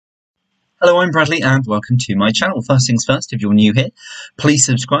Hello, I'm Bradley and welcome to my channel. First things first, if you're new here, please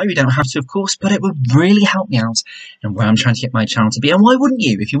subscribe. You don't have to, of course, but it would really help me out in where I'm trying to get my channel to be. And why wouldn't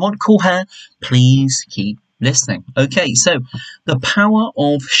you? If you want cool hair, please keep listening. Okay, so the power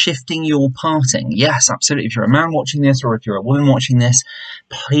of shifting your parting. Yes, absolutely. If you're a man watching this or if you're a woman watching this,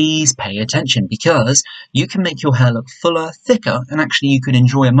 please pay attention because you can make your hair look fuller, thicker, and actually you can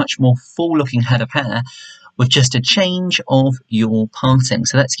enjoy a much more full looking head of hair with just a change of your parting.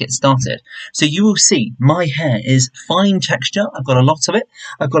 So let's get started. So you will see my hair is fine texture. I've got a lot of it.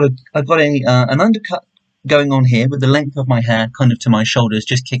 I've got an undercut going on here with the length of my hair kind of to my shoulders,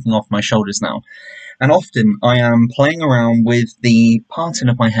 just kicking off my shoulders now. And often I am playing around with the parting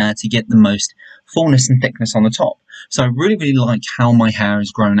of my hair to get the most fullness and thickness on the top. So I really like how my hair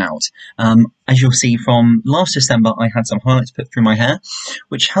has grown out. As you'll see from last December, I had some highlights put through my hair,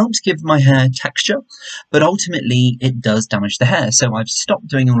 which helps give my hair texture, but ultimately it does damage the hair. So I've stopped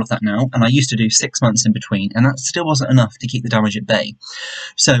doing all of that now, and I used to do 6 months in between, and that still wasn't enough to keep the damage at bay.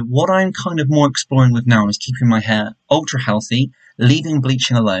 So what I'm kind of more exploring with now is keeping my hair ultra healthy, leaving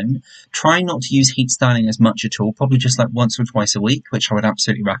bleaching alone, trying not to use heat styling as much at all, probably just like once or twice a week, which I would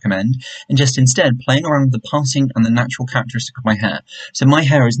absolutely recommend, and just instead playing around with the parting and the natural characteristic of my hair. So my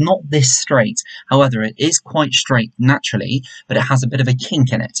hair is not this straight, however it is quite straight naturally, but it has a bit of a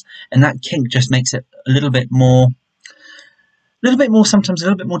kink in it, and that kink just makes it a little bit more sometimes a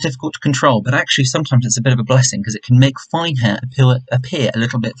little bit more difficult to control, but actually sometimes it's a bit of a blessing because it can make fine hair appear a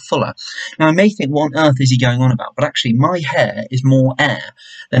little bit fuller. Now I may think, what on earth is he going on about? But actually my hair is more air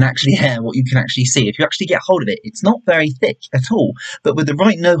than actually hair, what you can actually see. If you actually get hold of it, it's not very thick at all, but with the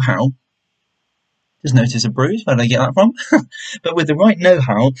right know-how, just notice a bruise, where did I get that from? But with the right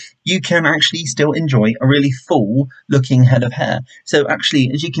know-how, you can actually still enjoy a really full looking head of hair. So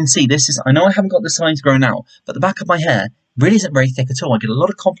actually, as you can see, I know I haven't got the sides grown out, but the back of my hair really isn't very thick at all. I get a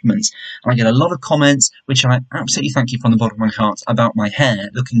lot of compliments and I get a lot of comments, which I absolutely thank you from the bottom of my heart, about my hair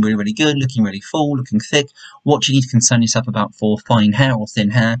looking really good, looking really full, looking thick. What do you need to concern yourself about for fine hair or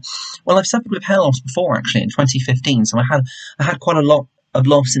thin hair? Well, I've suffered with hair loss before, actually, in 2015, so I had quite a lot of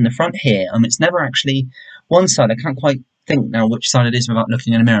loss in the front here. It's never actually one side. I can't quite think now which side it is without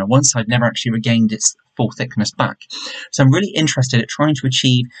looking in a mirror. One side never actually regained its full thickness back. So I'm really interested at trying to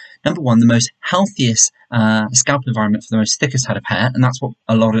achieve, number one, the most healthiest scalp environment for the most thickest head of hair, and that's what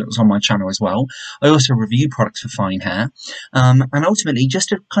a lot of it was on my channel as well. I also review products for fine hair, and ultimately just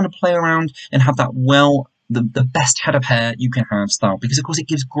to kind of play around and have that the best head of hair you can have style, because of course it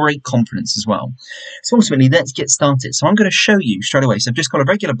gives great confidence as well. So ultimately, let's get started. So I'm going to show you straight away. So I've just got a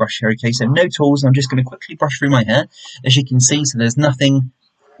regular brush here, okay, so no tools, and I'm just going to quickly brush through my hair. As you can see, so there's nothing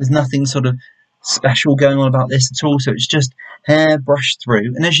sort of special going on about this at all, so it's just hair brushed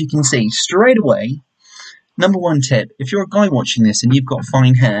through. And as you can see, straight away, number one tip, if you're a guy watching this and you've got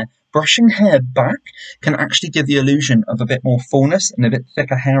fine hair, brushing hair back can actually give the illusion of a bit more fullness and a bit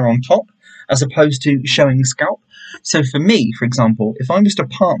thicker hair on top, as opposed to showing scalp. So for me, for example, if I was to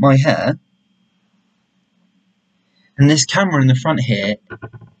part my hair, and this camera in the front here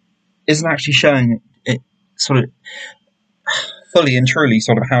isn't actually showing it sort of fully and truly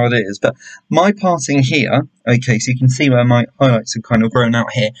sort of how it is, but my parting here, okay, so you can see where my highlights have kind of grown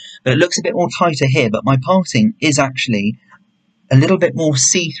out here, but it looks a bit more tighter here, but my parting is actually a little bit more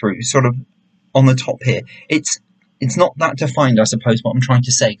see-through, sort of on the top here. It's not that defined, I suppose, what I'm trying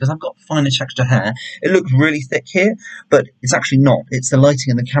to say, because I've got finer texture hair. It looks really thick here, but it's actually not. It's the lighting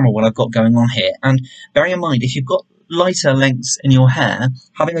in the camera what I've got going on here. And bearing in mind, if you've got lighter lengths in your hair,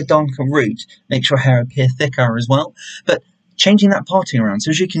 having a darker root makes your hair appear thicker as well. But changing that parting around, so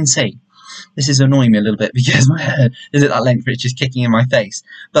as you can see, this is annoying me a little bit because my hair is at that length where it's just kicking in my face.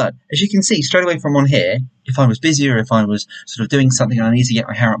 But as you can see, straight away from on here, if I was busy or if I was sort of doing something and I need to get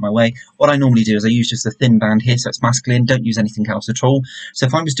my hair out of my way, what I normally do is I use just a thin band here so it's masculine, don't use anything else at all. So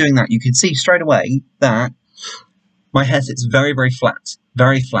if I was doing that, you could see straight away that my hair sits very flat,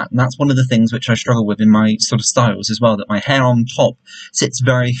 and that's one of the things which I struggle with in my sort of styles as well, that my hair on top sits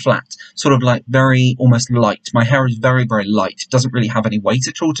very flat, sort of like very almost light. My hair is very light, it doesn't really have any weight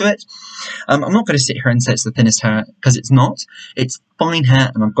at all to it. I'm not going to sit here and say it's the thinnest hair, because it's not. It's fine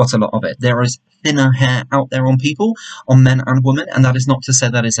hair and I've got a lot of it. There is thinner hair out there on people, on men and women, and that is not to say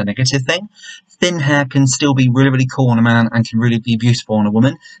that is a negative thing. Thin hair can still be really cool on a man and can really be beautiful on a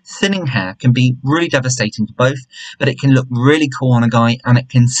woman. Thinning hair can be really devastating to both, but it can look really cool on a guy and it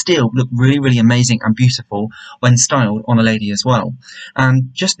can still look really amazing and beautiful when styled on a lady as well. And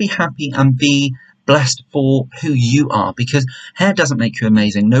just be happy and be blessed for who you are, because hair doesn't make you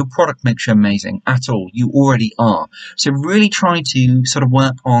amazing. No product makes you amazing at all. You already are. So really try to sort of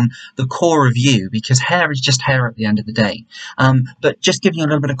work on the core of you, because hair is just hair at the end of the day. But just giving you a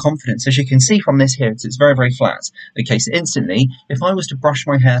little bit of confidence. As you can see from this here, it's very, very flat. Okay, so instantly, if I was to brush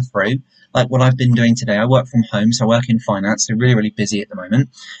my hair through, like what I've been doing today, I work from home, so I work in finance, so really, really busy at the moment.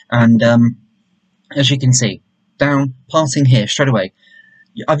 And as you can see, down, parting here, straight away.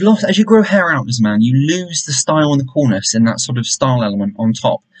 I've lost, as you grow hair out as a man, you lose the style and the coolness and that sort of style element on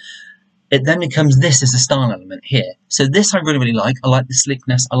top. It then becomes this as the style element here. So this I really, really like. I like the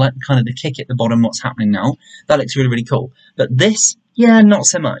slickness. I like kind of the kick at the bottom, what's happening now. That looks really, really cool. But this, yeah, not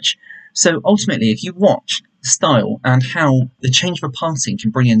so much. So ultimately, if you watch the style and how the change of a parting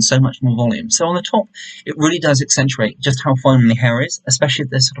can bring in so much more volume. So on the top, it really does accentuate just how fine the hair is, especially if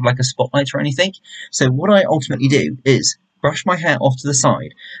there's sort of like a spotlight or anything. So what I ultimately do is brush my hair off to the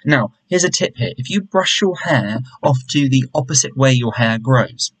side. Now, here's a tip here. If you brush your hair off to the opposite way your hair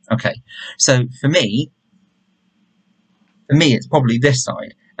grows, okay, so for me, it's probably this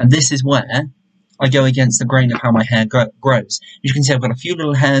side, and this is where I go against the grain of how my hair grows. You can see I've got a few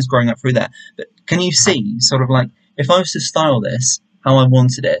little hairs growing up through there, but can you see, sort of like, if I was to style this how I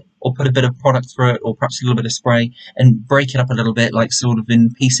wanted it, or put a bit of product through it, or perhaps a little bit of spray, and break it up a little bit, like sort of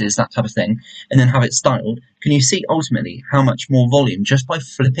in pieces, that type of thing, and then have it styled, can you see ultimately how much more volume, just by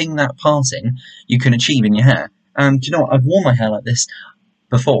flipping that parting, you can achieve in your hair? And do you know what, I've worn my hair like this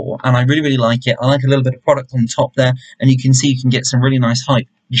before, and I really, really like it. I like a little bit of product on the top there, and you can see you can get some really nice height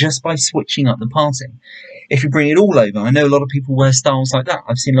just by switching up the parting. If you bring it all over, I know a lot of people wear styles like that.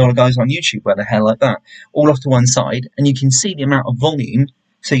 I've seen a lot of guys on YouTube wear their hair like that, all off to one side, and you can see the amount of volume,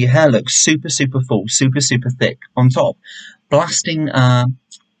 so your hair looks super, super full, super, super thick on top. Blasting,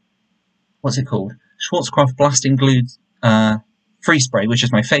 what's it called? Schwarzkopf Blasting Glued Free Spray, which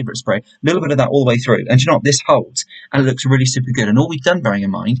is my favourite spray. A little bit of that all the way through. And you know what? This holds, and it looks really super good. And all we've done, bearing in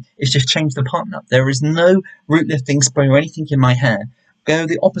mind, is just change the pattern up. There is no root lifting spray or anything in my hair. Go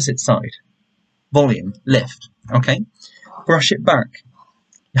the opposite side. Volume, lift, okay? Brush it back.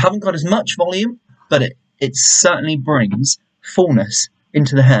 You haven't got as much volume, but it certainly brings fullness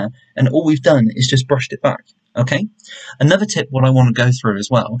into the hair, and all we've done is just brushed it back, okay? Another tip, what I want to go through as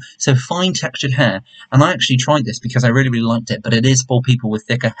well, so fine textured hair, and I actually tried this because I really, really liked it, but it is for people with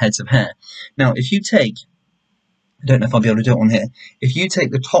thicker heads of hair. Now, if you take, I don't know if I'll be able to do it on here, if you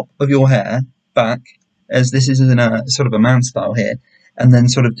take the top of your hair back, as this is in a sort of a man style here, and then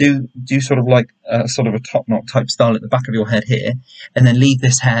sort of do sort of like sort of a top knot type style at the back of your head here, and then leave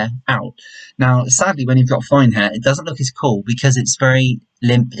this hair out. Now, sadly, when you've got fine hair, it doesn't look as cool because it's very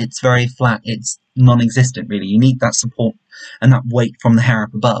limp, it's very flat, it's non-existent really. You need that support and that weight from the hair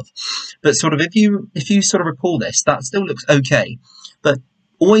up above. But sort of if you sort of recall this, that still looks okay. But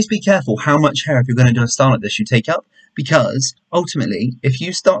always be careful how much hair, if you're going to do a style like this, you take up, because ultimately, if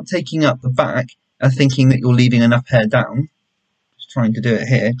you start taking up the back and thinking that you're leaving enough hair down, trying to do it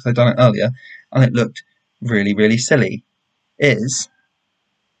here because I've done it earlier and it looked really, really silly, is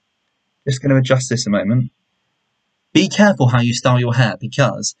just going to adjust this a moment. Be careful how you style your hair,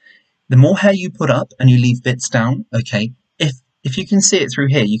 because the more hair you put up and you leave bits down, okay, if you can see it through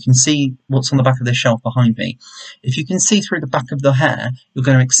here, you can see what's on the back of this shelf behind me. If you can see through the back of the hair, you're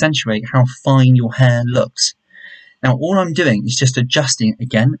going to accentuate how fine your hair looks. Now, all I'm doing is just adjusting it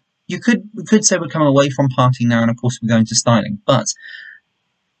again. We could say we're coming away from parting now, and of course we're going to styling, but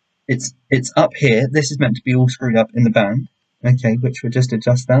it's up here. This is meant to be all screwed up in the band, okay, which we'll just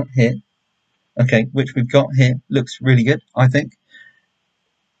adjust that here, okay, which we've got here. Looks really good, I think.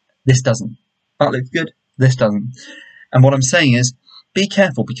 This doesn't. That looks good. This doesn't. And what I'm saying is, be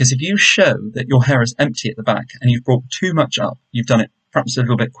careful, because if you show that your hair is empty at the back and you've brought too much up, you've done it perhaps a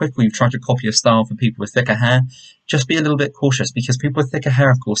little bit quick, or you've tried to copy a style for people with thicker hair, just be a little bit cautious, because people with thicker hair,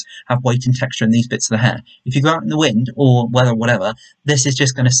 of course, have weight and texture in these bits of the hair. If you go out in the wind or weather or whatever, this is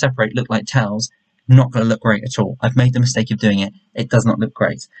just going to separate, look like tails, not going to look great at all. I've made the mistake of doing it. It does not look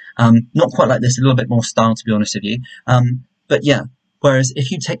great. Not quite like this, a little bit more style, to be honest with you. But yeah, whereas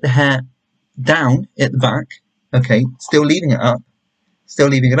if you take the hair down at the back, okay, still leaving it up,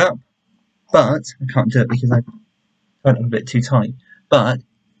 but I can't do it because I got it a bit too tight. But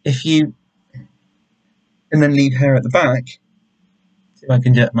if you, and then leave hair at the back, see if I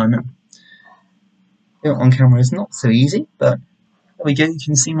can do it at the moment. Do it on camera is not so easy, but there we go. You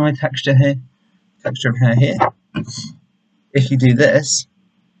can see my texture here, texture of hair here. If you do this,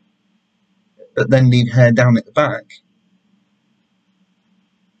 but then leave hair down at the back,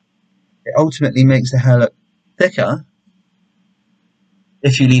 it ultimately makes the hair look thicker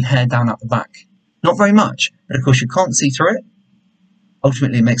if you leave hair down at the back. Not very much, but of course you can't see through it.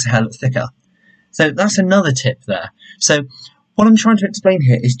 Ultimately, it makes the hair look thicker. So that's another tip there. So what I'm trying to explain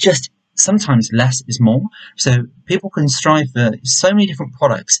here is just sometimes less is more. So people can strive for so many different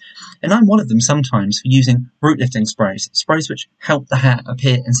products, and I'm one of them sometimes for using root lifting sprays, sprays which help the hair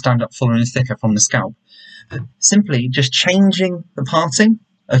appear and stand up fuller and thicker from the scalp. Simply just changing the parting,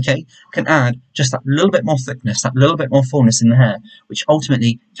 okay, can add just that little bit more thickness, that little bit more fullness in the hair, which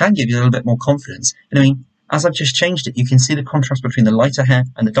ultimately can give you a little bit more confidence. And I mean, as I've just changed it, you can see the contrast between the lighter hair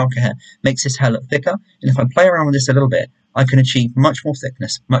and the darker hair makes this hair look thicker. And if I play around with this a little bit, I can achieve much more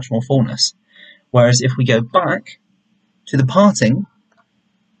thickness, much more fullness. Whereas if we go back to the parting,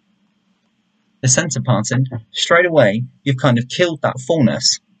 the center parting, straight away, you've kind of killed that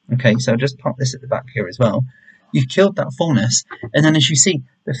fullness. Okay, so I'll just pop this at the back here as well. You've killed that fullness, and then as you see,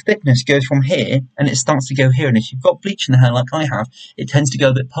 the thickness goes from here, and it starts to go here, and if you've got bleach in the hair like I have, it tends to go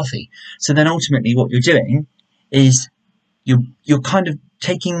a bit puffy. So then ultimately what you're doing is you're kind of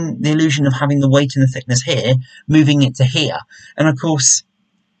taking the illusion of having the weight and the thickness here, moving it to here. And of course,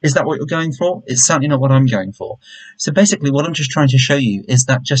 is that what you're going for? It's certainly not what I'm going for. So basically what I'm just trying to show you is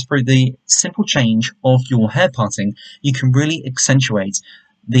that just through the simple change of your hair parting, you can really accentuate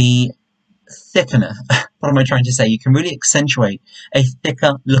the thickener. What am I trying to say? You can really accentuate a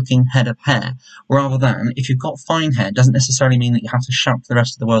thicker looking head of hair, rather than if you've got fine hair, doesn't necessarily mean that you have to shout to the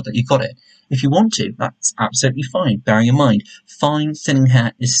rest of the world that you've got it. If you want to, that's absolutely fine. Bearing in mind, fine thinning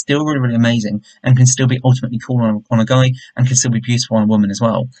hair is still really, really amazing and can still be ultimately cool on a guy and can still be beautiful on a woman as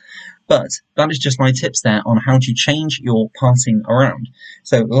well. But that is just my tips there on how to change your parting around.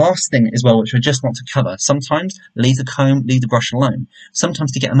 So last thing as well, which I just want to cover, sometimes leave the comb, leave the brush alone.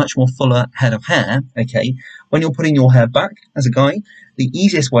 Sometimes to get a much more fuller head of hair, okay, when you're putting your hair back as a guy, the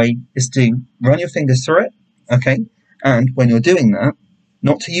easiest way is to run your fingers through it, okay, and when you're doing that,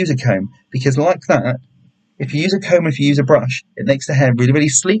 not to use a comb, because like that, if you use a comb, if you use a brush, it makes the hair really, really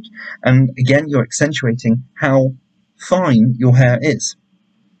sleek, and again, you're accentuating how fine your hair is.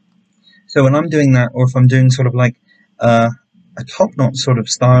 So when I'm doing that, or if I'm doing sort of like a top knot sort of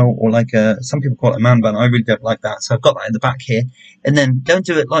style, or like some people call it a man bun, I really don't like that. So I've got that in the back here, and then don't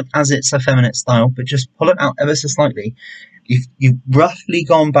do it like as it's a feminine style, but just pull it out ever so slightly. You've roughly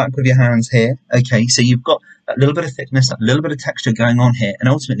gone back with your hands here, okay, so you've got that little bit of thickness, that little bit of texture going on here, and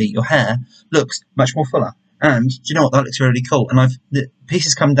ultimately your hair looks much more fuller. And do you know what? That looks really cool. And the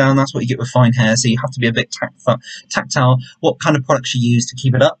pieces come down, that's what you get with fine hair, so you have to be a bit tactile, what kind of products you use to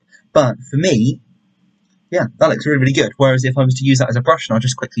keep it up. But for me, yeah, that looks really, really good. Whereas if I was to use that as a brush, and I'll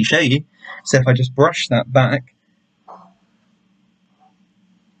just quickly show you. So if I just brush that back,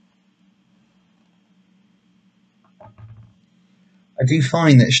 I do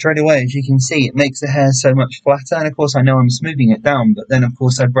find that straight away, as you can see, it makes the hair so much flatter. And of course, I know I'm smoothing it down, but then of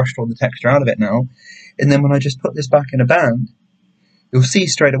course I brushed all the texture out of it now. And then when I just put this back in a band, you'll see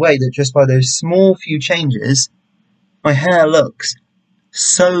straight away that just by those small few changes, my hair looks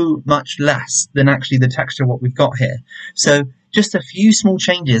so much less than actually the texture of what we've got here. So just a few small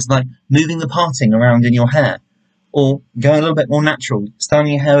changes, like moving the parting around in your hair, or going a little bit more natural,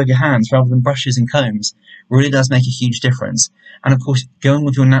 styling your hair with your hands rather than brushes and combs, really does make a huge difference. And of course, going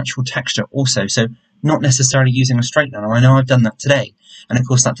with your natural texture also, so not necessarily using a straightener. I know I've done that today, and of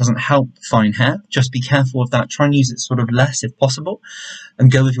course that doesn't help fine hair. Just be careful of that. Try and use it sort of less if possible,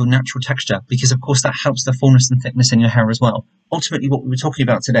 and go with your natural texture, because of course that helps the fullness and thickness in your hair as well. Ultimately, what we were talking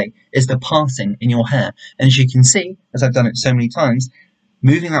about today is the parting in your hair, and as you can see, as I've done it so many times,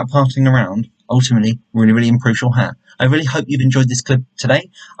 moving that parting around ultimately really, really improves your hair. I really hope you've enjoyed this clip today.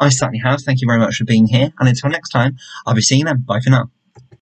 I certainly have. Thank you very much for being here, and until next time, I'll be seeing you then. Bye for now.